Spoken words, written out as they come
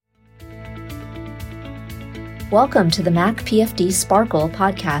Welcome to the Mac PFD Sparkle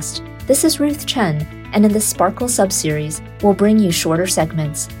podcast. This is Ruth Chen, and in this Sparkle subseries, we'll bring you shorter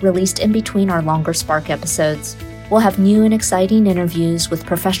segments released in between our longer Spark episodes. We'll have new and exciting interviews with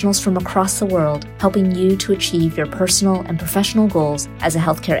professionals from across the world, helping you to achieve your personal and professional goals as a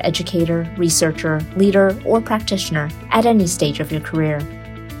healthcare educator, researcher, leader, or practitioner at any stage of your career.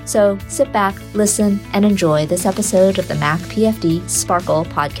 So sit back, listen, and enjoy this episode of the Mac PFD Sparkle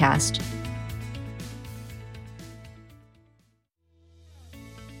podcast.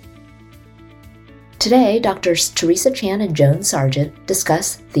 Today, Drs. Teresa Chan and Joan Sargent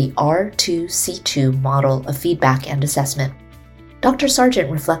discuss the R2C2 model of feedback and assessment. Dr. Sargent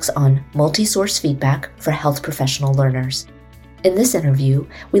reflects on multi-source feedback for health professional learners. In this interview,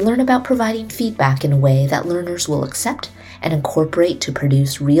 we learn about providing feedback in a way that learners will accept and incorporate to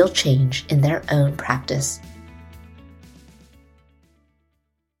produce real change in their own practice.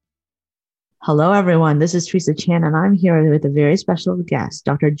 Hello, everyone. This is Teresa Chan, and I'm here with a very special guest,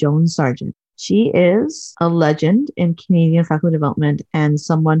 Dr. Joan Sargent. She is a legend in Canadian faculty development and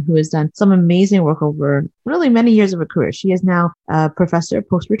someone who has done some amazing work over really many years of her career. She is now a professor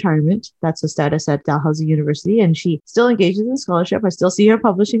post-retirement. That's a status at Dalhousie University, and she still engages in scholarship. I still see her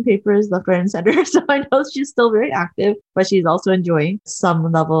publishing papers left, right, and center, so I know she's still very active, but she's also enjoying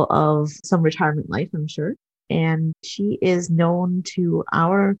some level of some retirement life, I'm sure. And she is known to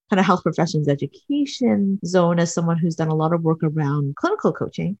our kind of health professions education zone as someone who's done a lot of work around clinical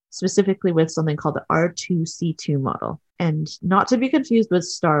coaching, specifically with something called the R2C2 model. And not to be confused with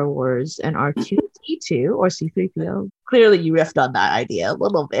Star Wars and R2D2 or C3PO. Clearly you riffed on that idea a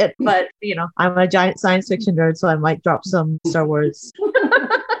little bit, but I'm a giant science fiction nerd, so I might drop some Star Wars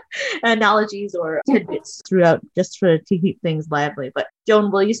analogies or tidbits throughout just to keep things lively. But Joan,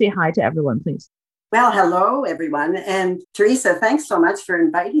 will you say hi to everyone, please? Well, hello, everyone. And Teresa, thanks so much for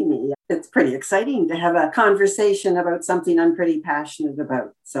inviting me. It's pretty exciting to have a conversation about something I'm pretty passionate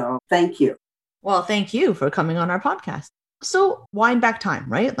about. So thank you. Well, thank you for coming on our podcast. So wind back time,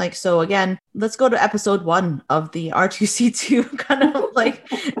 right? So again, let's go to episode 1 of the R2C2 kind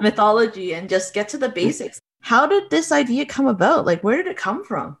of mythology and just get to the basics. How did this idea come about? Where did it come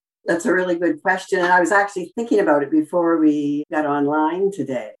from? That's a really good question. And I was actually thinking about it before we got online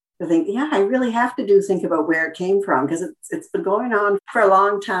today. I think, I really have to think about where it came from because it's been going on for a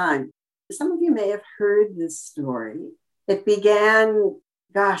long time. Some of you may have heard this story. It began,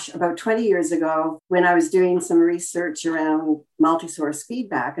 about 20 years ago when I was doing some research around multi-source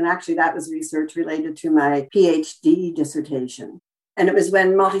feedback. And actually that was research related to my PhD dissertation. And it was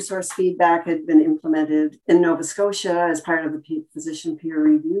when multi-source feedback had been implemented in Nova Scotia as part of the physician peer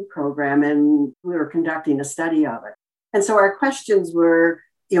review program. And we were conducting a study of it. And so our questions were,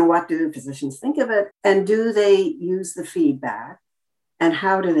 what do physicians think of it? And do they use the feedback? And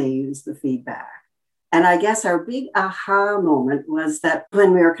how do they use the feedback? And I guess our big aha moment was that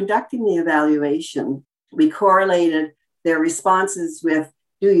when we were conducting the evaluation, we correlated their responses with,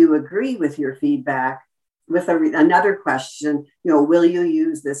 do you agree with your feedback? With another question, will you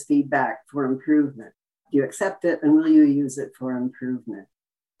use this feedback for improvement? Do you accept it? And will you use it for improvement?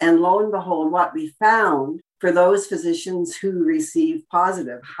 And lo and behold, what we found for those physicians who received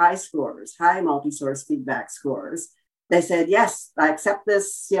positive, high scores, high multi-source feedback scores, they said, yes, I accept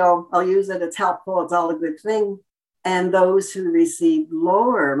this, I'll use it, it's helpful, it's all a good thing. And those who received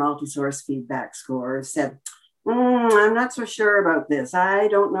lower multi-source feedback scores said, I'm not so sure about this. I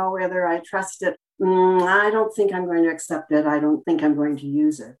don't know whether I trust it. I don't think I'm going to accept it. I don't think I'm going to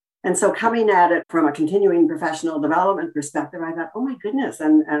use it. And so coming at it from a continuing professional development perspective, I thought, oh my goodness.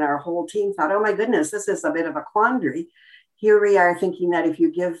 And our whole team thought, oh my goodness, this is a bit of a quandary. Here we are thinking that if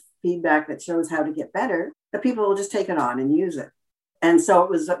you give feedback that shows how to get better, that people will just take it on and use it. And so it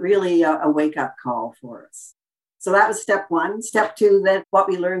was really a wake-up call for us. So that was step 1. Step 2, that what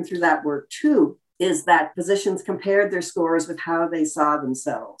we learned through that work too, is that physicians compared their scores with how they saw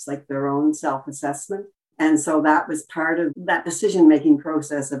themselves, like their own self-assessment. And so that was part of that decision-making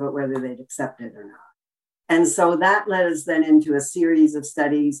process about whether they'd accept it or not. And so that led us then into a series of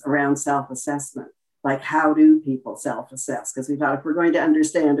studies around self-assessment, like how do people self-assess? Because we thought if we're going to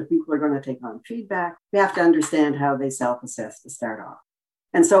understand if people are going to take on feedback, we have to understand how they self-assess to start off.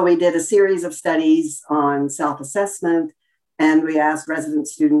 And so we did a series of studies on self-assessment, and we asked resident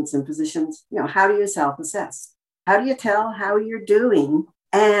students and physicians, how do you self-assess? How do you tell how you're doing?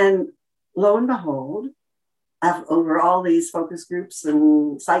 And lo and behold, over all these focus groups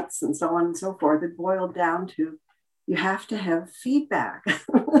and sites and so on and so forth, it boiled down to you have to have feedback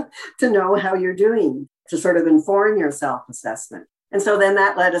to know how you're doing, to sort of inform your self-assessment. And so then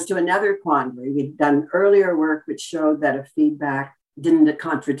that led us to another quandary. We'd done earlier work which showed that if feedback didn't it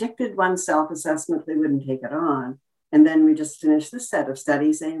contradicted one's self-assessment, they wouldn't take it on. And then we just finished this set of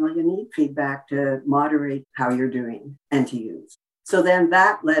studies saying, well, you need feedback to moderate how you're doing and to use. So then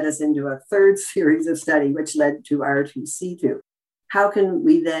that led us into a third series of study, which led to R2C2. How can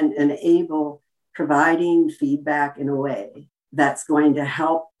we then enable providing feedback in a way that's going to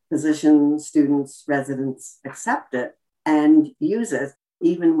help physicians, students, residents accept it and use it,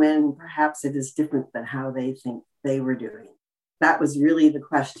 even when perhaps it is different than how they think they were doing? That was really the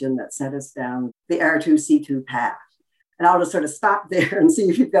question that set us down the R2C2 path. And I'll just sort of stop there and see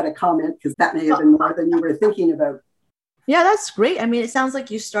if you've got a comment, because that may have been more than you were thinking about. Yeah, that's great. I mean, it sounds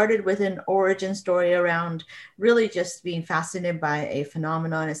like you started with an origin story around really just being fascinated by a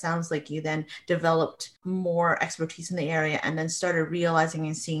phenomenon. It sounds like you then developed more expertise in the area and then started realizing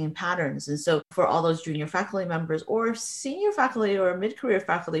and seeing patterns. And so for all those junior faculty members or senior faculty or mid-career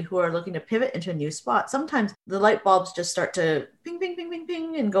faculty who are looking to pivot into a new spot, sometimes the light bulbs just start to ping, ping, ping, ping,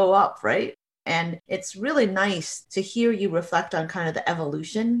 ping, and go up, right? And it's really nice to hear you reflect on kind of the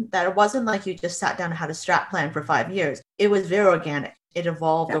evolution, that it wasn't like you just sat down and had a strat plan for 5 years. It was very organic. It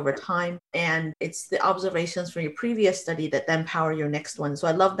evolved over time. And it's the observations from your previous study that then power your next one. So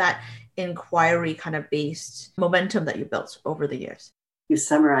I love that inquiry kind of based momentum that you built over the years. You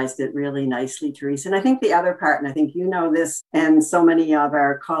summarized it really nicely, Teresa. And I think the other part, and I think you know this, and so many of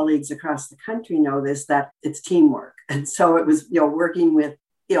our colleagues across the country know this, that it's teamwork. And so it was, working with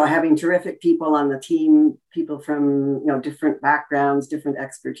having terrific people on the team, people from, different backgrounds, different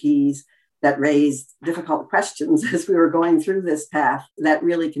expertise that raised difficult questions as we were going through this path that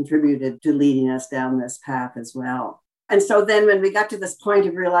really contributed to leading us down this path as well. And so then when we got to this point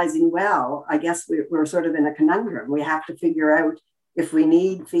of realizing, well, I guess we're sort of in a conundrum. We have to figure out if we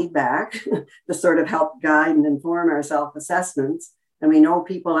need feedback to sort of help guide and inform our self-assessments. And we know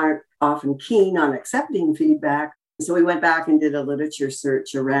people aren't often keen on accepting feedback. So we went back and did a literature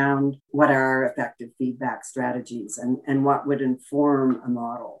search around what are effective feedback strategies and what would inform a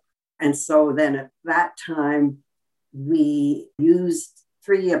model. And so then at that time, we used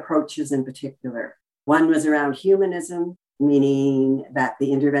 3 approaches in particular. One was around humanism, meaning that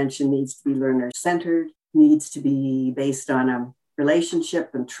the intervention needs to be learner-centered, needs to be based on a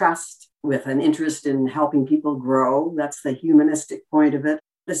relationship and trust with an interest in helping people grow. That's the humanistic point of it.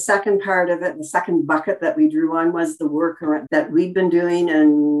 The second part of it, the second bucket that we drew on, was the work that we've been doing,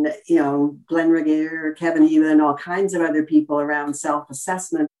 and Glenn Regehr, Kevin Eva, and all kinds of other people around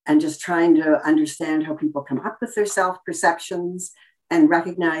self-assessment, and just trying to understand how people come up with their self-perceptions and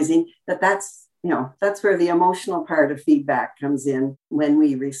recognizing that that's where the emotional part of feedback comes in, when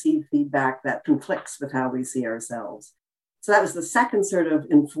we receive feedback that conflicts with how we see ourselves. So that was the second sort of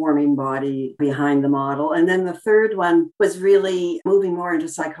informing body behind the model. And then the third one was really moving more into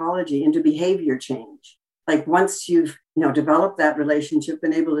psychology, into behavior change. Like once you've, developed that relationship,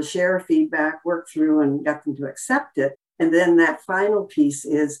 been able to share feedback, work through and get them to accept it. And then that final piece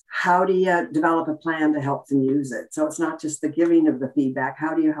is, how do you develop a plan to help them use it? So it's not just the giving of the feedback.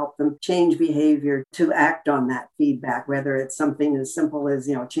 How do you help them change behavior to act on that feedback, whether it's something as simple as,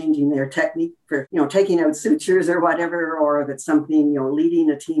 changing their technique for, taking out sutures or whatever, or if it's something, leading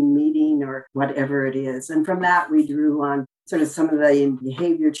a team meeting or whatever it is. And from that, we drew on sort of some of the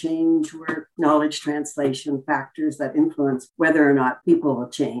behavior change work, knowledge translation factors that influence whether or not people will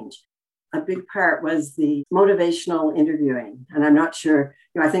change. A big part was the motivational interviewing. And I'm not sure,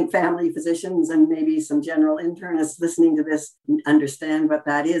 I think family physicians and maybe some general internists listening to this understand what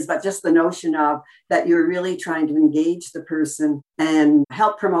that is, but just the notion of that you're really trying to engage the person and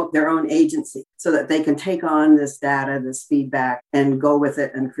help promote their own agency so that they can take on this data, this feedback, and go with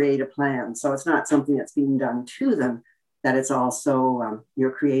it and create a plan. So it's not something that's being done to them, that it's also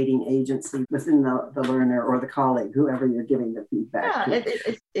you're creating agency within the learner or the colleague, whoever you're giving the feedback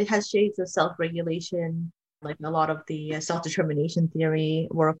to. It has shades of self-regulation, like a lot of the self-determination theory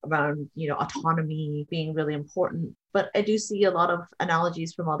work around, autonomy being really important. But I do see a lot of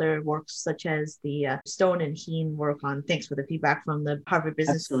analogies from other works, such as the Stone and Heen work on Thanks for the Feedback from the Harvard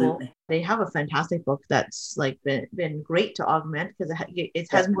Business School. They have a fantastic book that's been great to augment, because it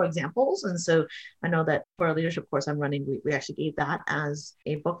has more examples. And so I know that for a leadership course I'm running, we actually gave that as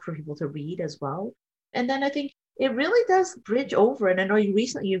a book for people to read as well. And then I think it really does bridge over, and I know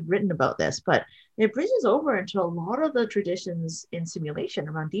you've written about this, but it bridges over into a lot of the traditions in simulation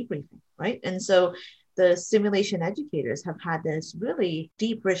around debriefing, right? And so the simulation educators have had this really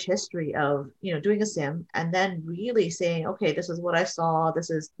deep, rich history of, doing a sim and then really saying, okay, this is what I saw. This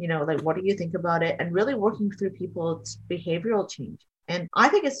is, what do you think about it? And really working through people's behavioral change. And I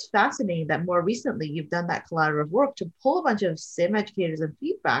think it's fascinating that more recently you've done that collaborative work to pull a bunch of sim educators and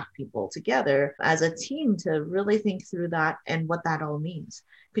feedback people together as a team to really think through that and what that all means.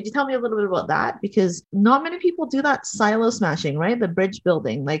 Could you tell me a little bit about that? Because not many people do that silo smashing, right? The bridge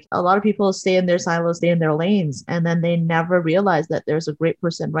building. Like a lot of people stay in their silos, stay in their lanes, and then they never realize that there's a great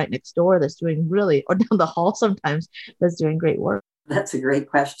person right next door that's doing really, or down the hall sometimes, that's doing great work. That's a great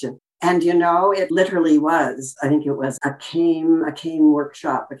question. And, it literally was, I think it was a CAME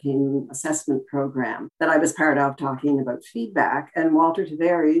workshop, a CAME assessment program that I was part of talking about feedback. And Walter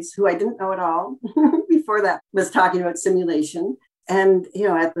Tavares, who I didn't know at all before that, was talking about simulation. And,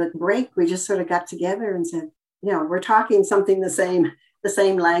 at the break, we just sort of got together and said, we're talking something the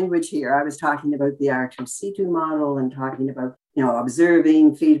same language here. I was talking about the R2C2 model and talking about,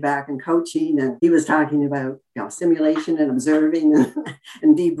 observing, feedback, and coaching. And he was talking about, simulation and observing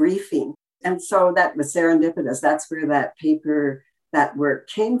and debriefing. And so that was serendipitous. That's where that paper, that work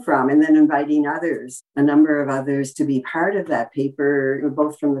came from. And then inviting others, a number of others, to be part of that paper,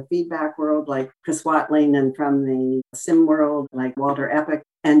 both from the feedback world, like Chris Watling, and from the sim world, like Walter Epic,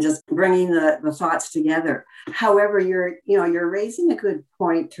 and just bringing the thoughts together. However, you're raising a good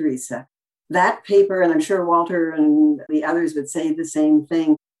point, Teresa. That paper, and I'm sure Walter and the others would say the same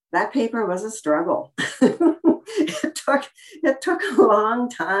thing, that paper was a struggle. It took a long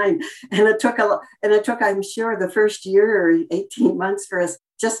time, and it took, I'm sure, the first year or 18 months for us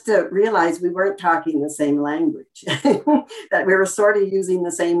just to realize we weren't talking the same language, that we were sort of using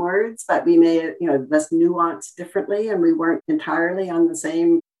the same words, but we may, less nuanced differently, and we weren't entirely on the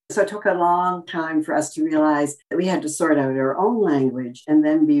same. So it took a long time for us to realize that we had to sort out our own language and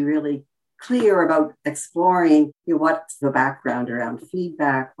then be really clear about exploring, what's the background around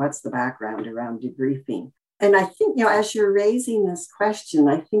feedback, what's the background around debriefing. And I think, as you're raising this question,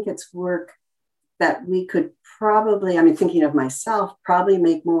 I think it's work that we could probably, thinking of myself, probably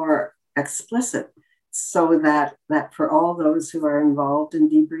make more explicit, so that for all those who are involved in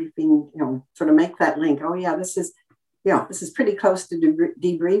debriefing, sort of make that link. Oh yeah, this is pretty close to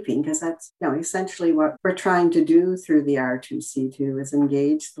debriefing, because that's, essentially what we're trying to do through the R2C2 is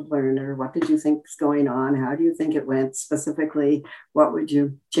engage the learner. What did you think is going on? How do you think it went specifically? What would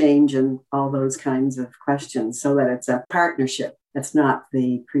you change? And all those kinds of questions, so that it's a partnership. It's not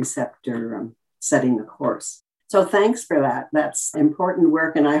the preceptor setting the course. So thanks for that. That's important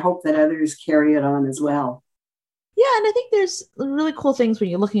work. And I hope that others carry it on as well. Yeah, and I think there's really cool things when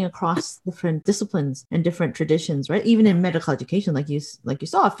you're looking across different disciplines and different traditions, right? Even in medical education, like you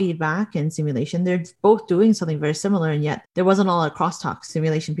saw, feedback and simulation, they're both doing something very similar, and yet there wasn't all a crosstalk.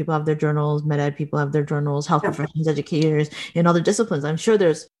 Simulation people have their journals, med ed people have their journals, health professions, educators in other disciplines. I'm sure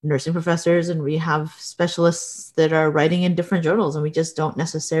there's nursing professors and rehab specialists that are writing in different journals, and we just don't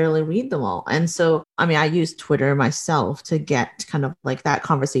necessarily read them all. And so, I use Twitter myself to get kind of like that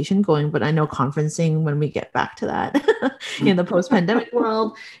conversation going, but I know conferencing, when we get back to that in the post-pandemic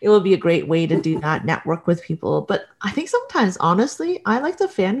world, it will be a great way to do that, network with people. But I think sometimes, honestly, I like to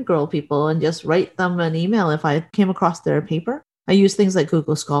fangirl people and just write them an email if I came across their paper. I use things like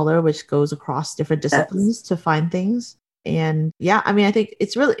Google Scholar, which goes across different disciplines to find things. And yeah, I think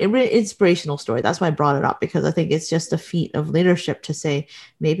it's really a really inspirational story. That's why I brought it up, because I think it's just a feat of leadership to say,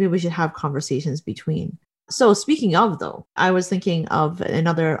 maybe we should have conversations between. So speaking of, though, I was thinking of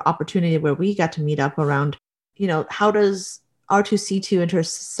another opportunity where we got to meet up around, how does R2C2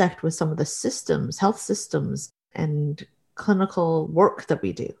 intersect with some of the systems, health systems and clinical work that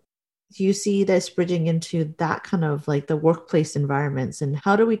we do? Do you see this bridging into that kind of like the workplace environments, and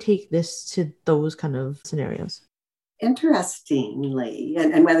how do we take this to those kind of scenarios? Interestingly,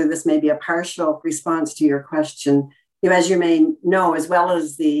 and whether this may be a partial response to your question, as you may know, as well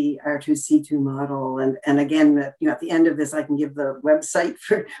as the R2C2 model, and again, at the end of this, I can give the website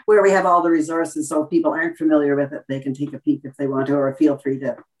for where we have all the resources. So if people aren't familiar with it, they can take a peek if they want to, or feel free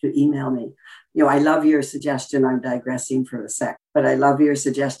to email me. I love your suggestion. I'm digressing for a sec, but I love your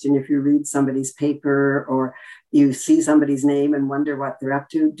suggestion. If you read somebody's paper or you see somebody's name and wonder what they're up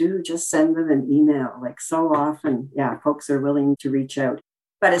to, do just send them an email. Like so often, folks are willing to reach out.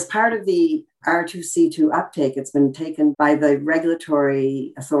 But as part of the R2C2 uptake, it's been taken by the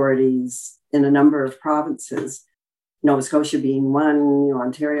regulatory authorities in a number of provinces, Nova Scotia being one,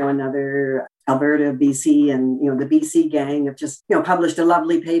 Ontario another, Alberta, BC, and the BC gang have just published a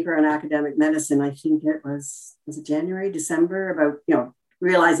lovely paper in Academic Medicine. I think it was it January, December, about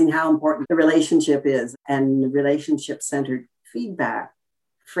realizing how important the relationship is and relationship-centered feedback,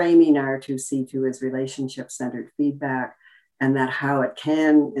 framing R2C2 as relationship-centered feedback, and that how it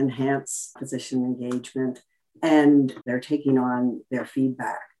can enhance physician engagement, and they're taking on their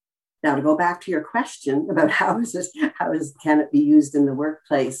feedback. Now, to go back to your question about can it be used in the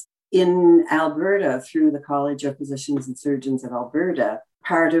workplace? In Alberta, through the College of Physicians and Surgeons of Alberta,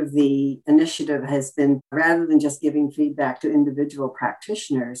 part of the initiative has been, rather than just giving feedback to individual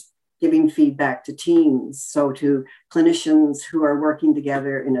practitioners, giving feedback to teams. So to clinicians who are working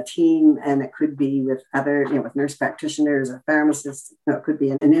together in a team, and it could be with other, with nurse practitioners or pharmacists, it could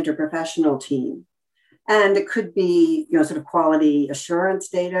be an interprofessional team. And it could be, sort of quality assurance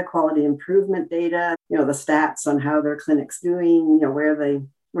data, quality improvement data, the stats on how their clinic's doing, where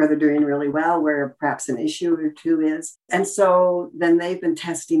they're doing really well, where perhaps an issue or two is. And so then they've been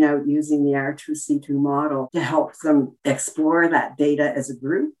testing out using the R2C2 model to help them explore that data as a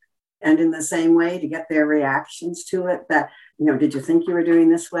group. And in the same way, to get their reactions to it, that, did you think you were doing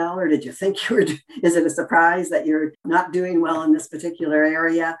this well? Or did you think is it a surprise that you're not doing well in this particular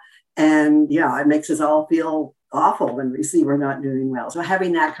area? And it makes us all feel awful when we see we're not doing well. So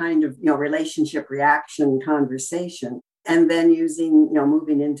having that kind of, relationship reaction conversation, and then using,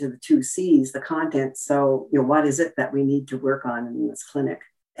 moving into the 2 C's, the content. So, what is it that we need to work on in this clinic?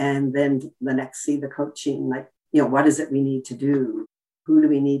 And then the next C, the coaching, like, what is it we need to do? Who do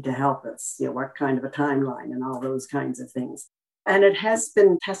we need to help us? What kind of a timeline and all those kinds of things. And it has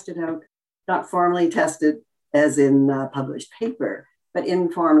been tested out, not formally tested as in a published paper, but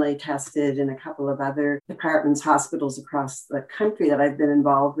informally tested in a couple of other departments, hospitals across the country that I've been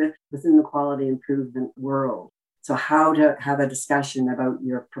involved with within the quality improvement world. So how to have a discussion about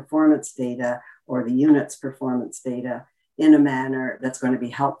your performance data or the unit's performance data in a manner that's going to be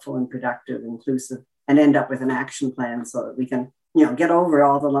helpful and productive, inclusive, and end up with an action plan so that we can, get over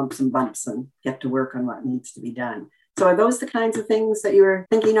all the lumps and bumps and get to work on what needs to be done. So are those the kinds of things that you were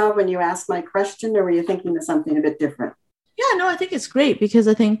thinking of when you asked my question, or were you thinking of something a bit different? Yeah, no, I think it's great because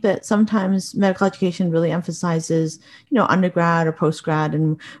I think that sometimes medical education really emphasizes, undergrad or postgrad,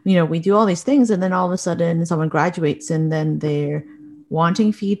 and, we do all these things, and then all of a sudden someone graduates and then they're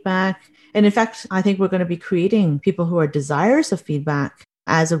wanting feedback. And in fact, I think we're going to be creating people who are desirous of feedback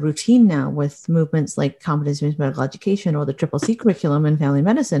as a routine now with movements like competency-based medical education or the Triple C curriculum in family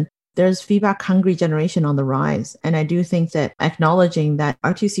medicine. There's feedback hungry generation on the rise. And I do think that acknowledging that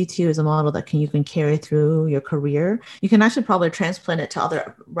R2C2 is a model that you can carry through your career, you can actually probably transplant it to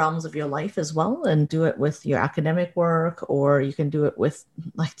other realms of your life as well and do it with your academic work, or you can do it with,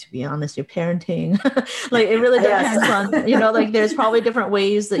 like, to be honest, your parenting. Like, it really depends on, there's probably different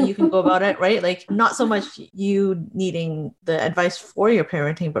ways that you can go about it, right? Like, not so much you needing the advice for your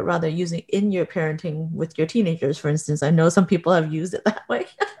parenting, but rather using in your parenting with your teenagers, for instance. I know some people have used it that way.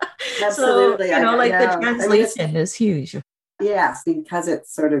 Absolutely. So, the translation is huge. Yes, because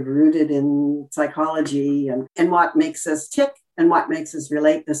it's sort of rooted in psychology and what makes us tick and what makes us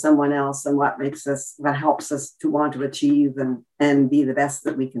relate to someone else and what helps us to want to achieve and be the best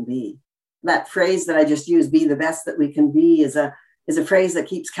that we can be. That phrase that I just used, be the best that we can be, is a phrase that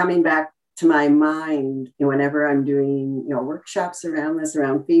keeps coming back to my mind whenever I'm doing, workshops around this,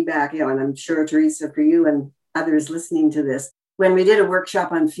 around feedback, and I'm sure, Teresa, for you and others listening to this, when we did a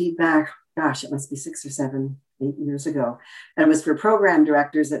workshop on feedback, gosh, it must be 6 or 7, 8 years ago. And it was for program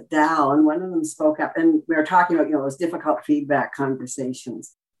directors at Dal. And one of them spoke up, and we were talking about, those difficult feedback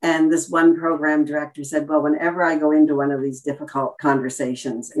conversations. And this one program director said, well, whenever I go into one of these difficult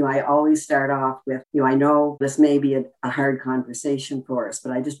conversations, I always start off with, I know this may be a hard conversation for us,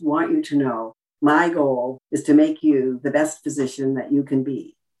 but I just want you to know my goal is to make you the best physician that you can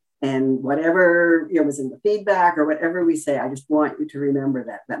be. And whatever was in the feedback or whatever we say, I just want you to remember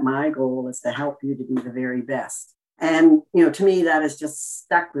that my goal is to help you to be the very best. And, to me, that has just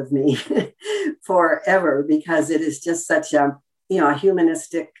stuck with me forever, because it is just such a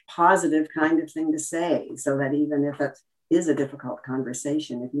humanistic, positive kind of thing to say, so that even if it is a difficult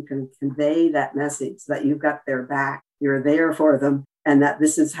conversation, if you can convey that message that you've got their back, you're there for them, and that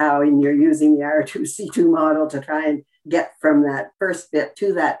this is how, and you're using the R2C2 model to try and get from that first bit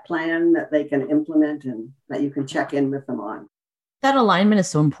to that plan that they can implement and that you can check in with them on. That alignment is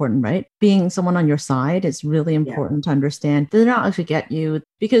so important, right? Being someone on your side is really important to understand. They're not out to get you,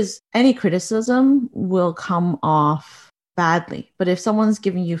 because any criticism will come off badly. But if someone's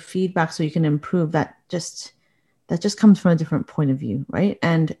giving you feedback so you can improve, that just comes from a different point of view, right?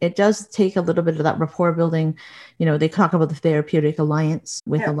 And it does take a little bit of that rapport building. They talk about the therapeutic alliance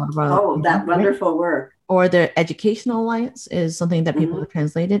with a lot of our... that wonderful work. Or the educational alliance is something that people have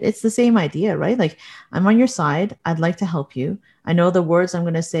translated. It's the same idea, right? Like, I'm on your side. I'd like to help you. I know the words I'm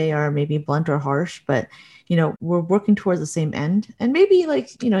going to say are maybe blunt or harsh, but, we're working towards the same end. And maybe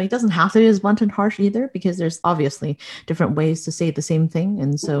it doesn't have to be as blunt and harsh either, because there's obviously different ways to say the same thing.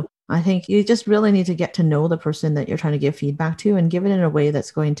 And so I think you just really need to get to know the person that you're trying to give feedback to and give it in a way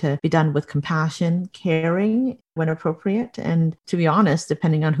that's going to be done with compassion, caring when appropriate. And to be honest,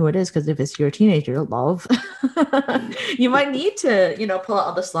 depending on who it is, because if it's your teenager, love, you might need to, pull out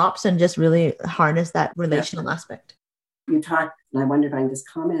all the stops and just really harness that relational aspect. You talked, and I wonder if I can just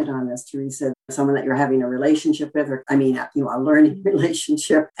comment on this, Teresa, someone that you're having a relationship with, or a learning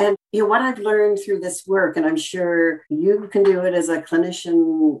relationship. And what I've learned through this work, and I'm sure you can do it as a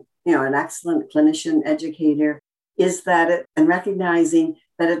clinician, an excellent clinician educator, is that and recognizing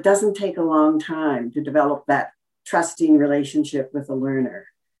that it doesn't take a long time to develop that trusting relationship with a learner.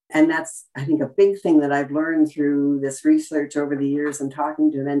 And that's, I think, a big thing that I've learned through this research over the years and talking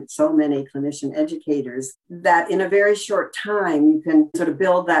to so many clinician educators, that in a very short time, you can sort of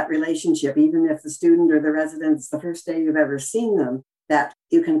build that relationship, even if the student or the resident's the first day you've ever seen them, that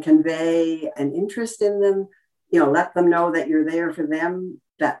you can convey an interest in them, let them know that you're there for them,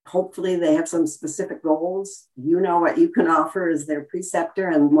 that hopefully they have some specific goals. What you can offer as their preceptor,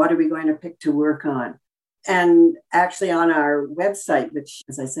 and what are we going to pick to work on. And actually on our website, which,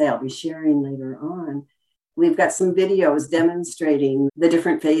 as I say, I'll be sharing later on, we've got some videos demonstrating the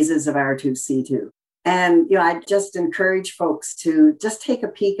different phases of R2C2. And, I just encourage folks to just take a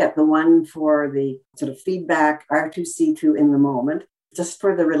peek at the one for the sort of feedback R2C2 in the moment, just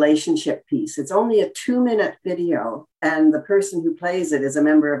for the relationship piece. It's only a 2-minute video. And the person who plays it is a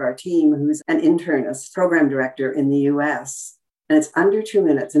member of our team who's an internist, program director in the US. And it's under 2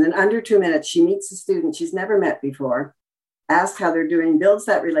 minutes. And in under 2 minutes, she meets a student she's never met before, asks how they're doing, builds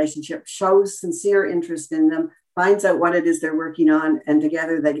that relationship, shows sincere interest in them, finds out what it is they're working on, and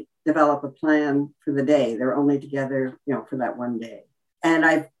together they develop a plan for the day. They're only together, for that one day. And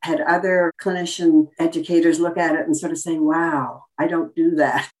I've had other clinician educators look at it and sort of say, wow, I don't do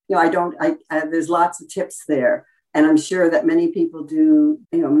that. There's lots of tips there. And I'm sure that many people do,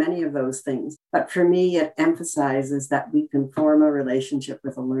 many of those things. But for me, it emphasizes that we can form a relationship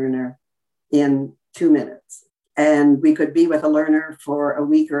with a learner in 2 minutes. And we could be with a learner for a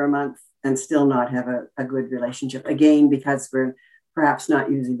week or a month and still not have a good relationship. Again, because we're perhaps not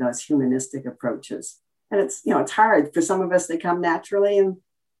using those humanistic approaches. And it's hard. For some of us, they come naturally, and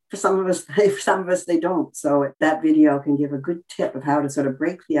for some of us, they don't. So that video can give a good tip of how to sort of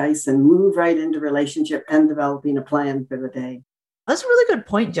break the ice and move right into relationship and developing a plan for the day. That's a really good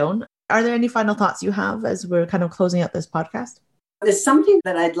point, Joan. Are there any final thoughts you have as we're kind of closing out this podcast? There's something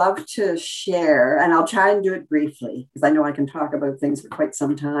that I'd love to share, and I'll try and do it briefly because I know I can talk about things for quite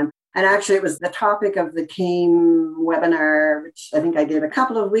some time. And actually, it was the topic of the CAME webinar, which I think I did a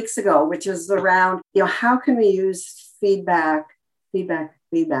couple of weeks ago, which is around, how can we use feedback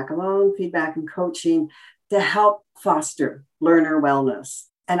and coaching to help foster learner wellness.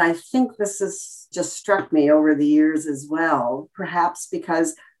 And I think this has just struck me over the years as well, perhaps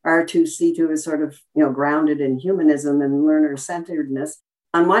because R2C2 is sort of, grounded in humanism and learner-centeredness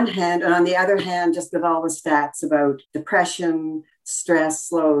on one hand, and on the other hand, just with all the stats about depression, stress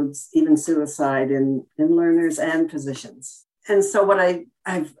loads, even suicide in learners and physicians. And so what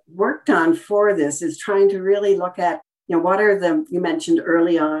I've worked on for this is trying to really look at, what are you mentioned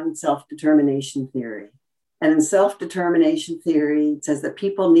early on, self-determination theory. And in self-determination theory, it says that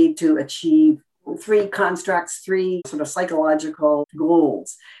people need to achieve 3 constructs, 3 sort of psychological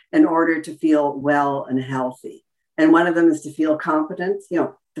goals in order to feel well and healthy. And one of them is to feel competent,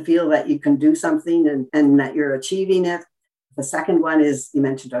 to feel that you can do something and that you're achieving it. The second one is, you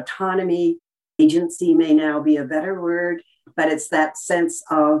mentioned autonomy. Agency may now be a better word, but it's that sense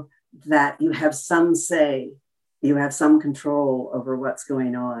of that you have some say, you have some control over what's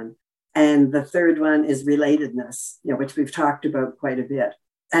going on. And the third one is relatedness, which we've talked about quite a bit.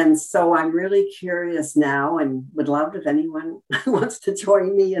 And so I'm really curious now, and would love if anyone wants to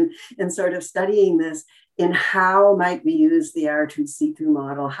join me in sort of studying this, in how might we use the R2C2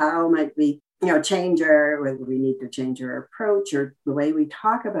 model? How might we, whether we need to change our approach or the way we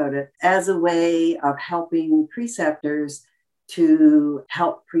talk about it as a way of helping preceptors to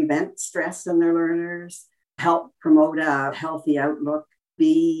help prevent stress in their learners, help promote a healthy outlook,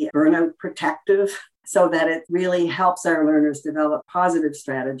 be burnout protective, so that it really helps our learners develop positive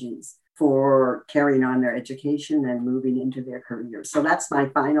strategies for carrying on their education and moving into their careers. So that's my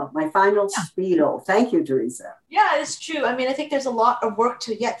final spiel. Thank you, Teresa. Yeah, it's true. I mean, I think there's a lot of work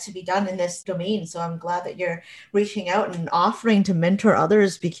yet to be done in this domain. So I'm glad that you're reaching out and offering to mentor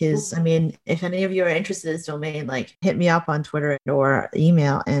others, because I mean, if any of you are interested in this domain, hit me up on Twitter or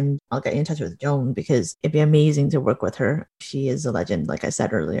email and I'll get you in touch with Joan, because it'd be amazing to work with her. She is a legend, like I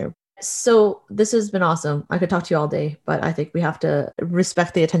said earlier. So this has been awesome. I could talk to you all day, but I think we have to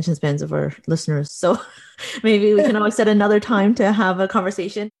respect the attention spans of our listeners. So maybe we can always set another time to have a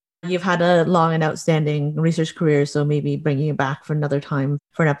conversation. You've had a long and outstanding research career, so maybe bringing you back for another time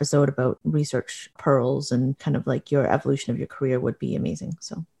for an episode about research pearls and kind of like your evolution of your career would be amazing.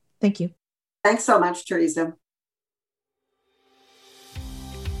 So thank you. Thanks so much, Teresa.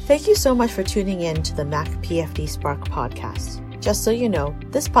 Thank you so much for tuning in to the Mac PFD Spark podcast. Just so you know,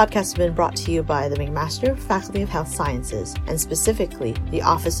 this podcast has been brought to you by the McMaster Faculty of Health Sciences, and specifically the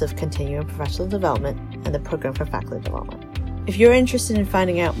Office of Continuing Professional Development and the Program for Faculty Development. If you're interested in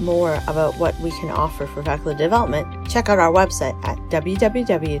finding out more about what we can offer for faculty development, check out our website at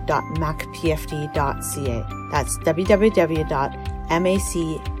www.macpfd.ca. That's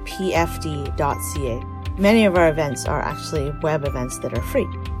www.macpfd.ca. Many of our events are actually web events that are free.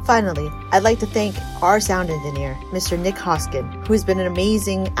 Finally, I'd like to thank our sound engineer, Mr. Nick Hoskin, who has been an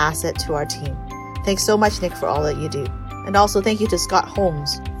amazing asset to our team. Thanks so much, Nick, for all that you do. And also thank you to Scott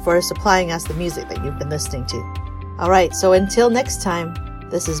Holmes for supplying us the music that you've been listening to. All right, so until next time,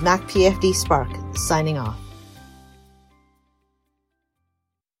 this is Mac PFD Spark signing off.